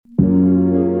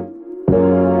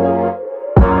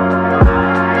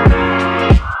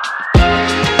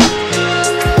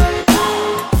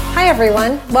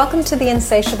everyone. Welcome to The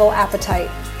Insatiable Appetite.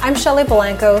 I'm Shelley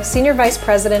Blanco, Senior Vice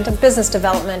President of Business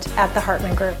Development at the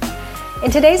Hartman Group. In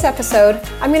today's episode,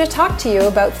 I'm going to talk to you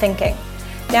about thinking.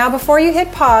 Now, before you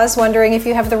hit pause wondering if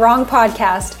you have the wrong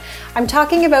podcast, I'm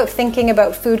talking about thinking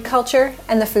about food culture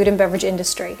and the food and beverage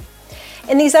industry.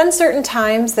 In these uncertain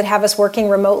times that have us working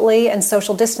remotely and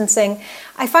social distancing,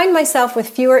 I find myself with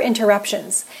fewer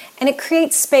interruptions, and it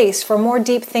creates space for more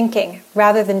deep thinking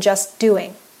rather than just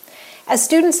doing. As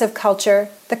students of culture,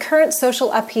 the current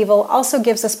social upheaval also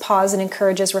gives us pause and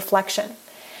encourages reflection.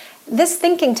 This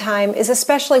thinking time is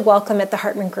especially welcome at the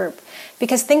Hartman Group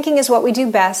because thinking is what we do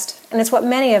best, and it's what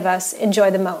many of us enjoy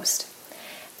the most.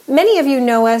 Many of you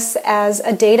know us as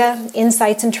a data,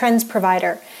 insights, and trends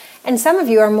provider, and some of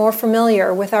you are more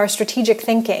familiar with our strategic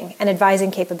thinking and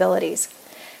advising capabilities.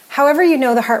 However you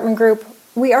know the Hartman Group,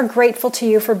 we are grateful to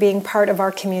you for being part of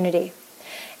our community.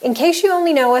 In case you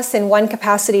only know us in one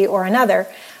capacity or another,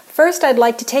 first I'd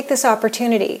like to take this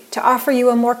opportunity to offer you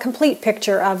a more complete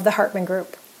picture of the Hartman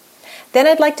Group. Then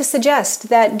I'd like to suggest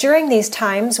that during these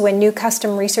times when new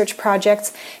custom research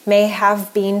projects may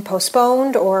have been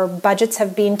postponed or budgets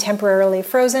have been temporarily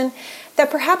frozen, that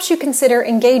perhaps you consider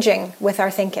engaging with our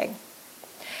thinking.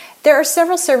 There are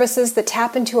several services that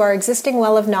tap into our existing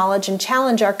well of knowledge and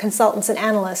challenge our consultants and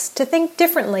analysts to think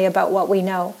differently about what we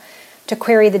know, to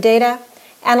query the data,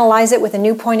 analyze it with a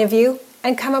new point of view,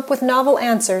 and come up with novel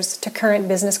answers to current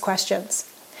business questions.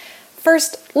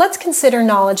 First, let's consider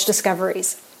knowledge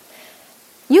discoveries.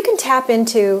 You can tap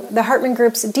into the Hartman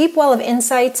Group's deep well of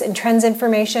insights and trends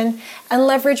information and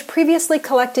leverage previously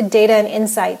collected data and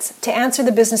insights to answer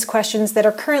the business questions that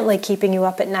are currently keeping you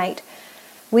up at night.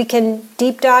 We can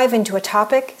deep dive into a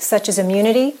topic such as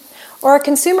immunity, or a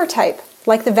consumer type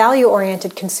like the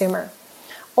value-oriented consumer,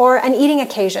 or an eating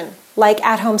occasion like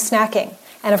at-home snacking,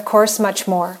 and of course much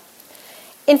more.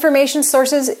 Information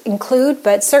sources include,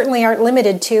 but certainly aren't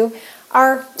limited to,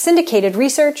 our syndicated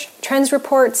research, trends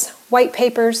reports, white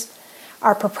papers,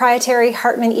 our proprietary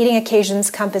Hartman Eating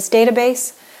Occasions Compass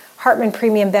database, Hartman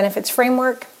Premium Benefits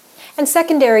Framework, and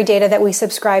secondary data that we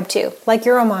subscribe to, like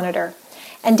Euromonitor,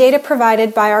 and data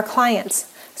provided by our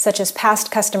clients, such as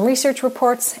past custom research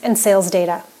reports and sales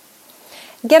data.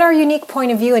 Get our unique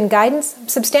point of view and guidance,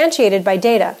 substantiated by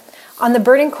data, on the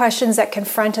burning questions that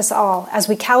confront us all as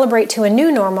we calibrate to a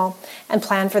new normal and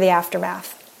plan for the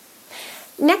aftermath.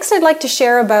 Next, I'd like to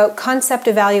share about concept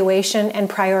evaluation and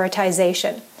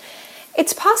prioritization.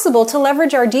 It's possible to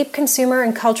leverage our deep consumer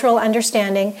and cultural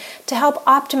understanding to help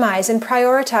optimize and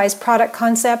prioritize product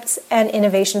concepts and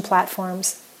innovation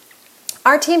platforms.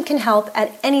 Our team can help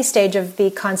at any stage of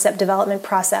the concept development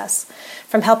process,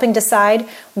 from helping decide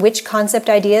which concept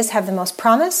ideas have the most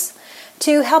promise,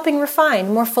 to helping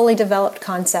refine more fully developed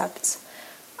concepts.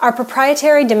 Our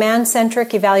proprietary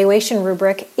demand-centric evaluation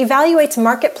rubric evaluates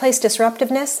marketplace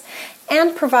disruptiveness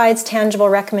and provides tangible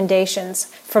recommendations,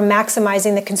 from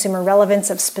maximizing the consumer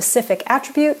relevance of specific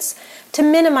attributes to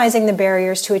minimizing the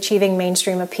barriers to achieving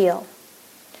mainstream appeal.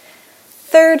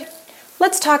 Third,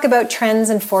 let's talk about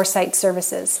trends and foresight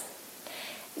services.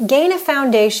 Gain a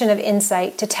foundation of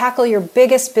insight to tackle your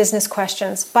biggest business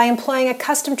questions by employing a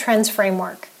custom trends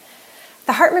framework.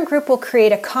 The Hartman Group will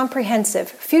create a comprehensive,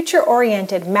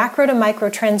 future-oriented macro-to-micro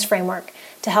trends framework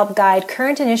to help guide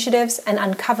current initiatives and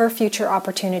uncover future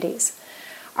opportunities.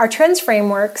 Our trends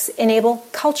frameworks enable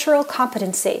cultural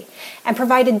competency and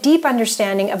provide a deep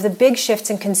understanding of the big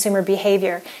shifts in consumer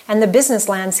behavior and the business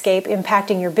landscape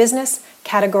impacting your business,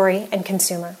 category, and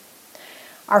consumer.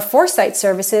 Our foresight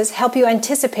services help you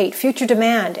anticipate future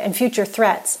demand and future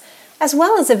threats, as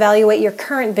well as evaluate your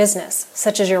current business,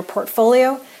 such as your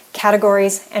portfolio,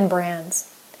 categories, and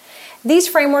brands. These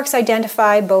frameworks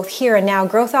identify both here and now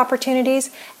growth opportunities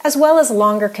as well as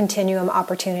longer continuum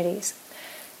opportunities.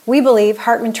 We believe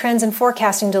Hartman trends and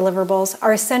forecasting deliverables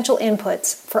are essential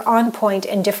inputs for on-point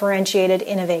and differentiated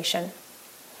innovation.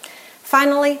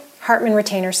 Finally, Hartman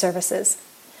Retainer Services.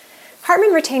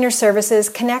 Hartman Retainer Services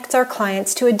connects our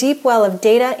clients to a deep well of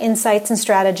data, insights, and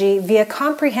strategy via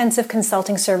comprehensive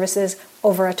consulting services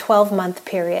over a 12-month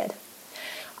period.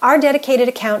 Our dedicated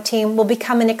account team will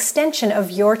become an extension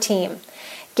of your team,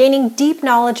 gaining deep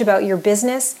knowledge about your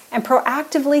business and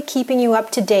proactively keeping you up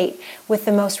to date with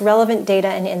the most relevant data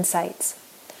and insights.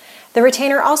 The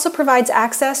retainer also provides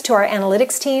access to our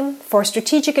analytics team for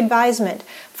strategic advisement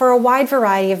for a wide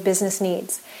variety of business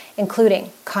needs,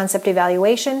 including concept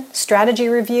evaluation, strategy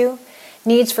review,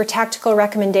 needs for tactical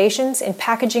recommendations in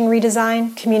packaging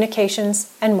redesign,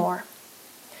 communications, and more.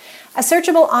 A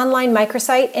searchable online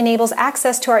microsite enables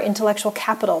access to our intellectual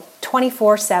capital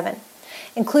 24/7,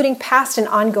 including past and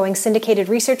ongoing syndicated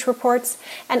research reports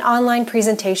and online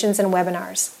presentations and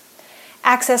webinars.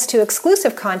 access to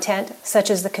exclusive content such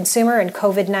as the Consumer and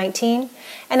COVID-19,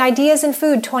 and Ideas in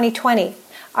Food 2020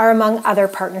 are among other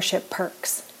partnership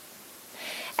perks.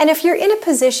 And if you're in a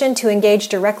position to engage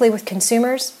directly with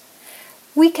consumers,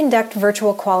 we conduct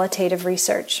virtual qualitative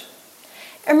research.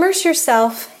 Immerse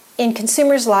yourself in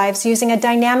consumers' lives using a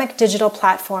dynamic digital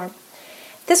platform.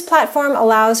 This platform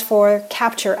allows for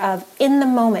capture of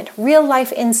in-the-moment,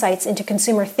 real-life insights into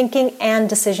consumer thinking and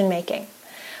decision-making.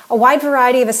 A wide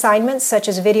variety of assignments, such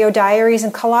as video diaries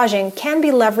and collaging, can be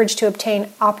leveraged to obtain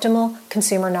optimal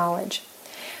consumer knowledge.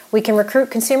 We can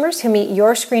recruit consumers who meet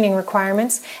your screening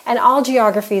requirements, and all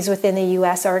geographies within the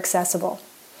U.S. are accessible.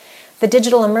 The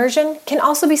digital immersion can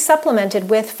also be supplemented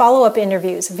with follow-up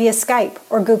interviews via Skype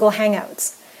or Google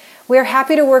Hangouts. We are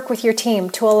happy to work with your team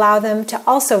to allow them to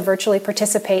also virtually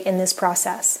participate in this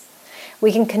process.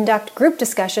 We can conduct group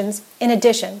discussions in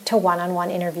addition to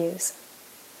one-on-one interviews.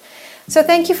 So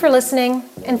thank you for listening,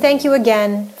 and thank you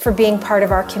again for being part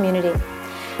of our community.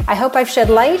 I hope I've shed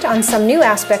light on some new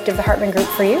aspect of the Hartman Group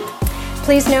for you.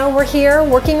 Please know we're here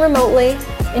working remotely,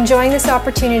 enjoying this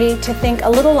opportunity to think a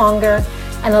little longer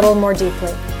and a little more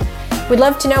deeply. We'd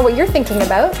love to know what you're thinking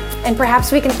about, and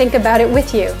perhaps we can think about it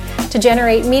with you to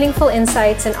generate meaningful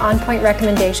insights and on-point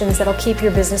recommendations that'll keep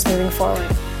your business moving forward,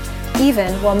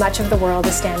 even while much of the world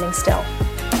is standing still.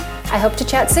 I hope to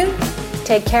chat soon.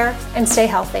 Take care and stay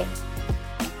healthy.